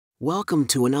Welcome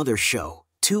to another show.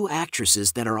 Two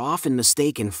actresses that are often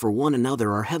mistaken for one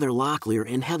another are Heather Locklear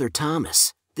and Heather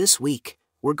Thomas. This week,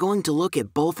 we're going to look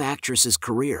at both actresses'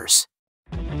 careers.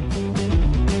 What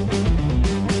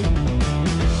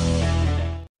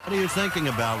are you thinking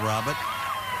about, Robert?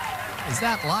 Is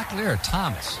that Locklear or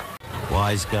Thomas?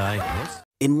 Wise guy. Yes.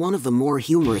 In one of the more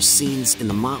humorous scenes in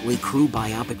the Motley Crue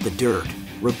biopic The Dirt,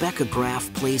 Rebecca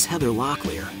Graff plays Heather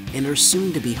Locklear, and her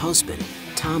soon-to-be husband,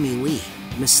 Tommy Lee,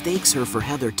 mistakes her for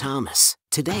Heather Thomas.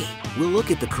 Today, we'll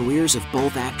look at the careers of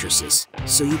both actresses,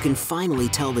 so you can finally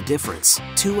tell the difference.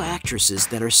 Two actresses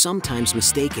that are sometimes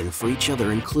mistaken for each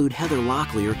other include Heather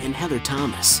Locklear and Heather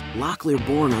Thomas. Locklear,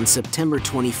 born on September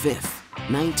 25,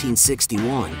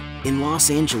 1961, in Los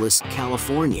Angeles,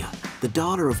 California, the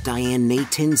daughter of Diane Nay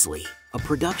Tinsley, a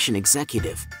production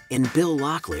executive, and Bill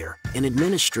Locklear, an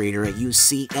administrator at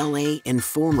UCLA and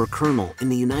former colonel in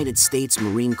the United States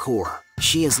Marine Corps.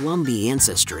 She has Lumbee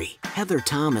ancestry. Heather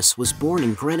Thomas was born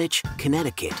in Greenwich,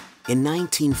 Connecticut, in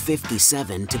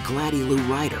 1957 to Gladys Lou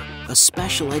Ryder, a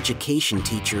special education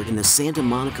teacher in the Santa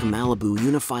Monica Malibu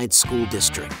Unified School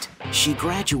District. She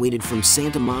graduated from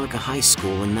Santa Monica High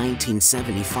School in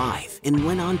 1975 and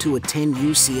went on to attend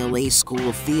UCLA School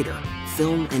of Theater,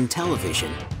 Film and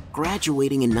Television,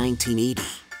 graduating in 1980.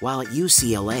 While at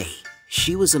UCLA,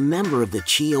 she was a member of the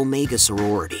Chi Omega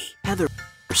sorority. Heather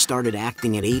started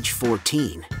acting at age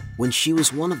 14, when she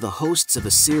was one of the hosts of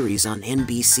a series on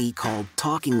NBC called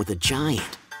Talking with a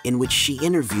Giant, in which she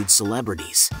interviewed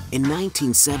celebrities. In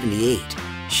 1978,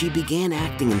 she began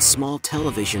acting in small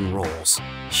television roles.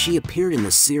 She appeared in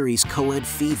the series Co-Ed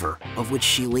Fever, of which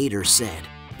she later said,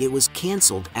 it was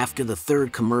canceled after the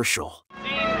third commercial.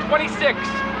 Scene 26,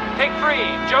 take 3,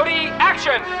 Jody,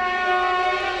 action!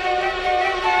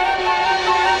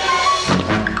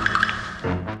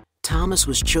 Thomas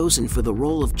was chosen for the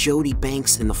role of Jody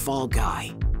Banks in The Fall Guy,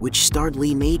 which starred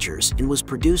Lee Majors and was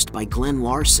produced by Glenn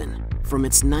Larson. From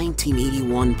its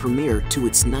 1981 premiere to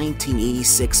its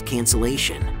 1986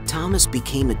 cancellation, Thomas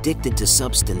became addicted to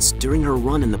substance during her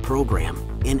run in the program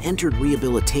and entered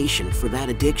rehabilitation for that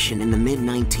addiction in the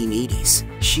mid-1980s.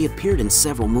 She appeared in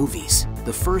several movies,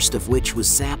 the first of which was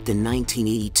Zapped in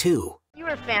 1982. You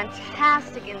were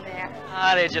fantastic in there.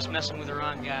 They're just messing with the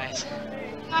wrong guys.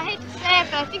 I hate to say it,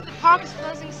 but I think the park is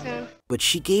closing soon. But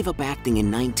she gave up acting in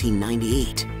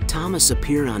 1998. Thomas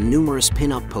appeared on numerous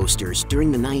pin-up posters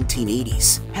during the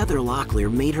 1980s. Heather Locklear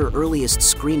made her earliest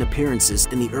screen appearances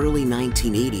in the early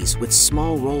 1980s with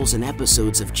small roles in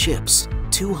episodes of Chips,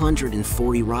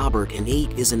 240 Robert and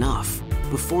 8 is Enough,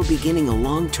 before beginning a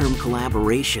long-term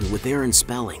collaboration with Aaron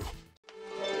Spelling.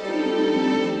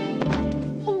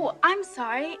 Oh, I'm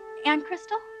sorry. Aunt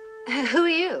Crystal? Who are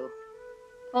you?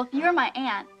 Well, if you're my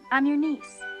aunt, I'm your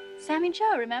niece. Sammy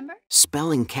Joe, remember?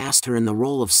 Spelling cast her in the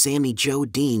role of Sammy Joe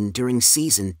Dean during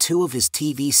Season 2 of his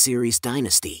TV series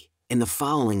Dynasty. In the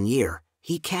following year,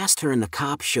 he cast her in the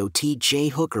cop show T.J.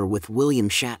 Hooker with William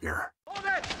Shatner.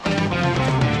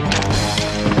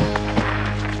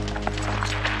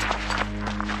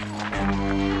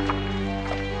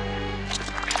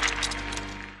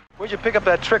 Where'd you pick up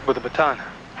that trick with the baton?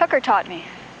 Hooker taught me.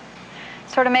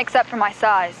 Sort of makes up for my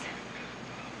size.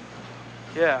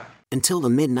 Yeah. Until the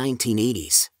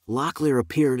mid-1980s, Locklear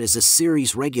appeared as a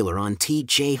series regular on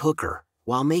T.J. Hooker,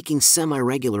 while making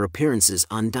semi-regular appearances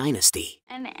on Dynasty.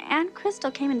 And Aunt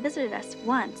Crystal came and visited us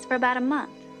once for about a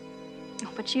month.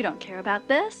 Oh, but you don't care about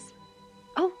this.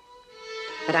 Oh,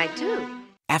 but I do.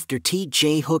 After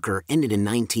T.J. Hooker ended in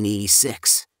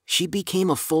 1986, she became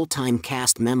a full-time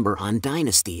cast member on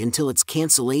Dynasty until its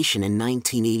cancellation in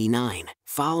 1989.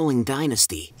 Following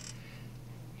Dynasty,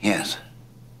 Yes.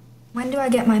 When do I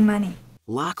get my money?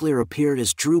 Locklear appeared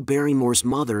as Drew Barrymore's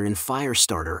mother in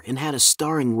Firestarter and had a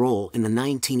starring role in the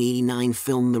 1989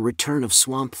 film The Return of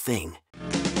Swamp Thing.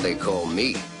 They call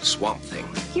me Swamp Thing.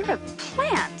 You're a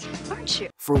plant, aren't you?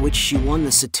 For which she won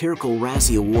the satirical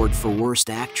Razzie Award for Worst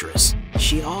Actress.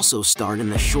 She also starred in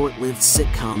the short-lived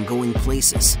sitcom Going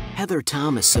Places. Heather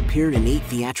Thomas appeared in 8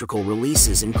 theatrical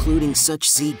releases including such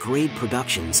Z-grade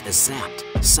productions as Zapped,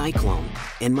 Cyclone,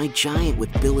 and My Giant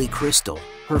with Billy Crystal.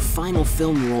 Her final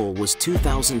film role was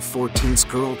 2014's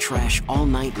Girl Trash All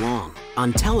Night Long.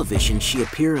 On television, she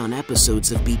appeared on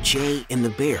episodes of BJ and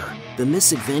the Bear, The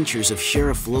Misadventures of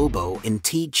Sheriff Lobo, and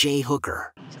T.J.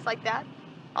 Hooker. Just like that?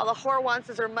 All the whore wants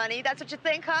is her money. That's what you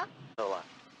think, huh?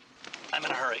 I'm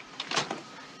in a hurry.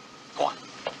 Go on.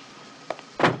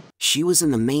 She was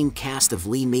in the main cast of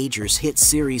Lee Majors' hit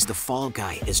series The Fall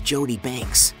Guy as Jody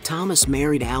Banks. Thomas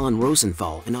married Alan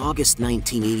Rosenthal in August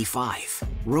 1985.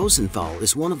 Rosenthal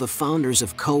is one of the founders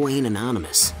of Cohen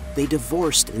Anonymous. They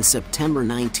divorced in September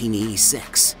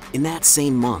 1986. In that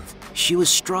same month, she was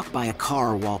struck by a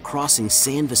car while crossing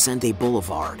San Vicente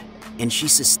Boulevard, and she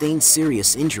sustained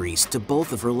serious injuries to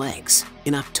both of her legs.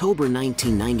 In October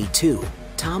 1992,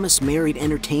 Thomas married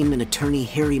entertainment attorney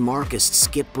Harry Marcus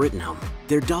Skip Brittenham.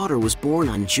 Their daughter was born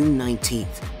on June 19,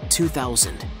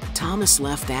 2000. Thomas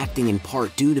left acting in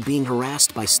part due to being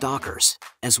harassed by stalkers,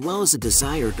 as well as a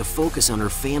desire to focus on her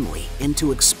family and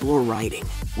to explore writing.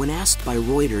 When asked by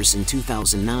Reuters in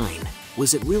 2009,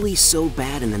 "Was it really so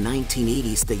bad in the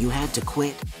 1980s that you had to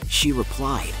quit?" she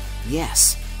replied,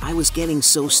 "Yes, I was getting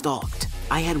so stalked.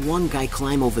 I had one guy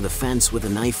climb over the fence with a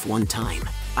knife one time.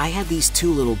 I had these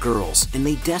 2 little girls and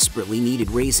they desperately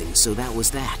needed raising, so that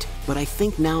was that. But I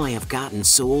think now I have gotten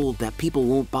so old that people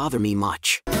won't bother me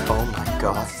much." Oh my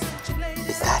God.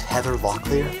 Is that Heather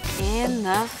Locklear? In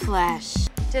the flesh.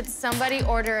 Did somebody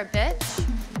order a bitch?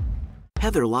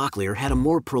 Heather Locklear had a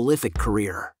more prolific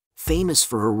career, famous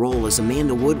for her role as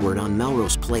Amanda Woodward on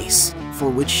Melrose Place, for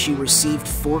which she received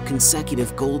 4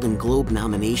 consecutive Golden Globe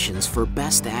nominations for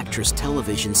Best Actress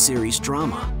Television Series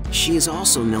Drama. She is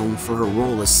also known for her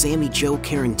role as Sammy Jo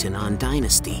Carrington on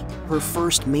Dynasty, her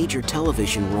first major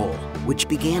television role, which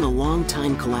began a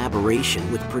long-time collaboration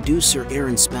with producer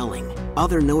Aaron Spelling.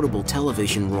 Other notable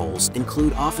television roles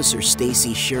include Officer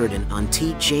Stacey Sheridan on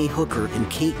T.J. Hooker and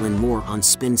Caitlin Moore on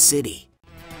Spin City.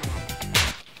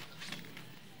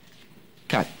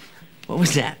 Cut. What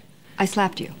was that? I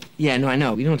slapped you. Yeah, no, I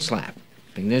know. We don't slap.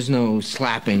 There's no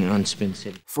slapping on Spin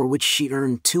City. For which she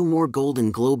earned 2 more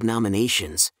Golden Globe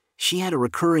nominations. She had a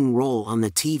recurring role on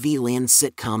the TV land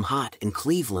sitcom Hot in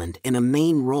Cleveland and a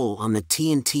main role on the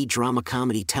TNT drama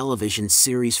comedy television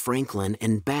series Franklin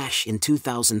and Bash in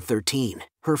 2013.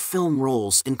 Her film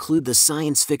roles include the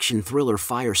science fiction thriller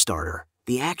Firestarter,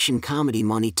 the action comedy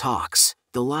Money Talks,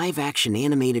 the live-action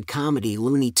animated comedy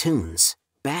Looney Tunes,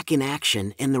 Back in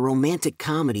Action, and the romantic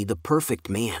comedy The Perfect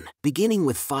Man. Beginning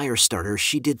with Firestarter,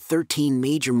 she did 13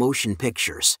 major motion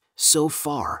pictures so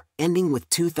far, ending with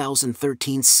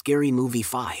 2013's Scary Movie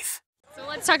 5. So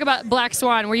let's talk about Black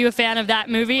Swan. Were you a fan of that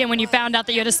movie? And when you found out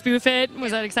that you had to spoof it,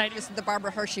 was that exciting? This is the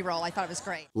Barbara Hershey role. I thought it was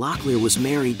great. Locklear was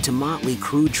married to Motley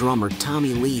Crue drummer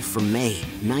Tommy Lee from May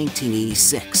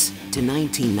 1986 to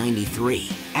 1993.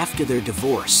 After their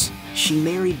divorce, she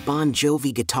married Bon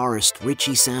Jovi guitarist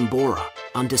Richie Sambora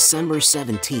on December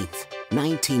 17,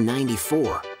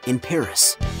 1994, in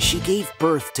Paris. She gave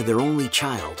birth to their only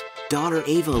child, daughter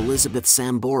Ava Elizabeth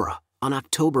Sambora, on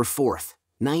October 4,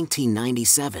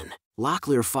 1997.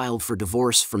 Locklear filed for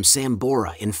divorce from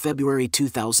Sambora in February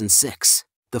 2006.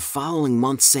 The following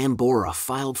month, Sambora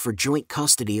filed for joint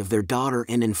custody of their daughter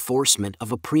and enforcement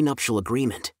of a prenuptial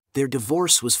agreement. Their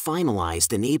divorce was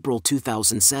finalized in April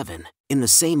 2007. In the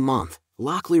same month,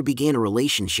 Locklear began a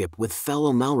relationship with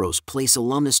fellow Melrose Place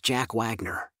alumnus Jack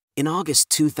Wagner. In August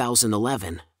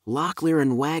 2011, Locklear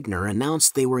and Wagner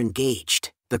announced they were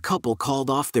engaged. The couple called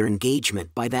off their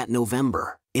engagement by that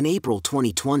November. In April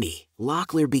 2020,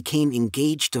 Locklear became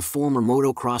engaged to former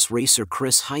motocross racer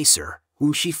Chris Heiser,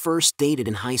 whom she first dated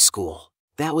in high school.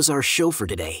 That was our show for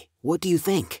today. What do you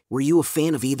think? Were you a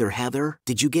fan of either Heather?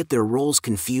 Did you get their roles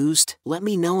confused? Let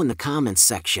me know in the comments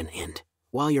section, and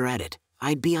while you're at it,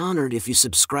 I'd be honored if you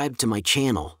subscribed to my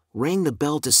channel, rang the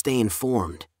bell to stay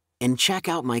informed, and check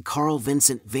out my Carl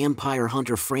Vincent Vampire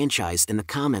Hunter franchise in the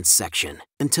comments section.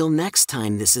 Until next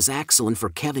time, this is Axel for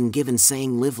Kevin Given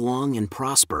saying live long and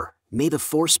prosper, may the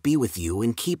force be with you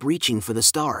and keep reaching for the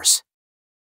stars.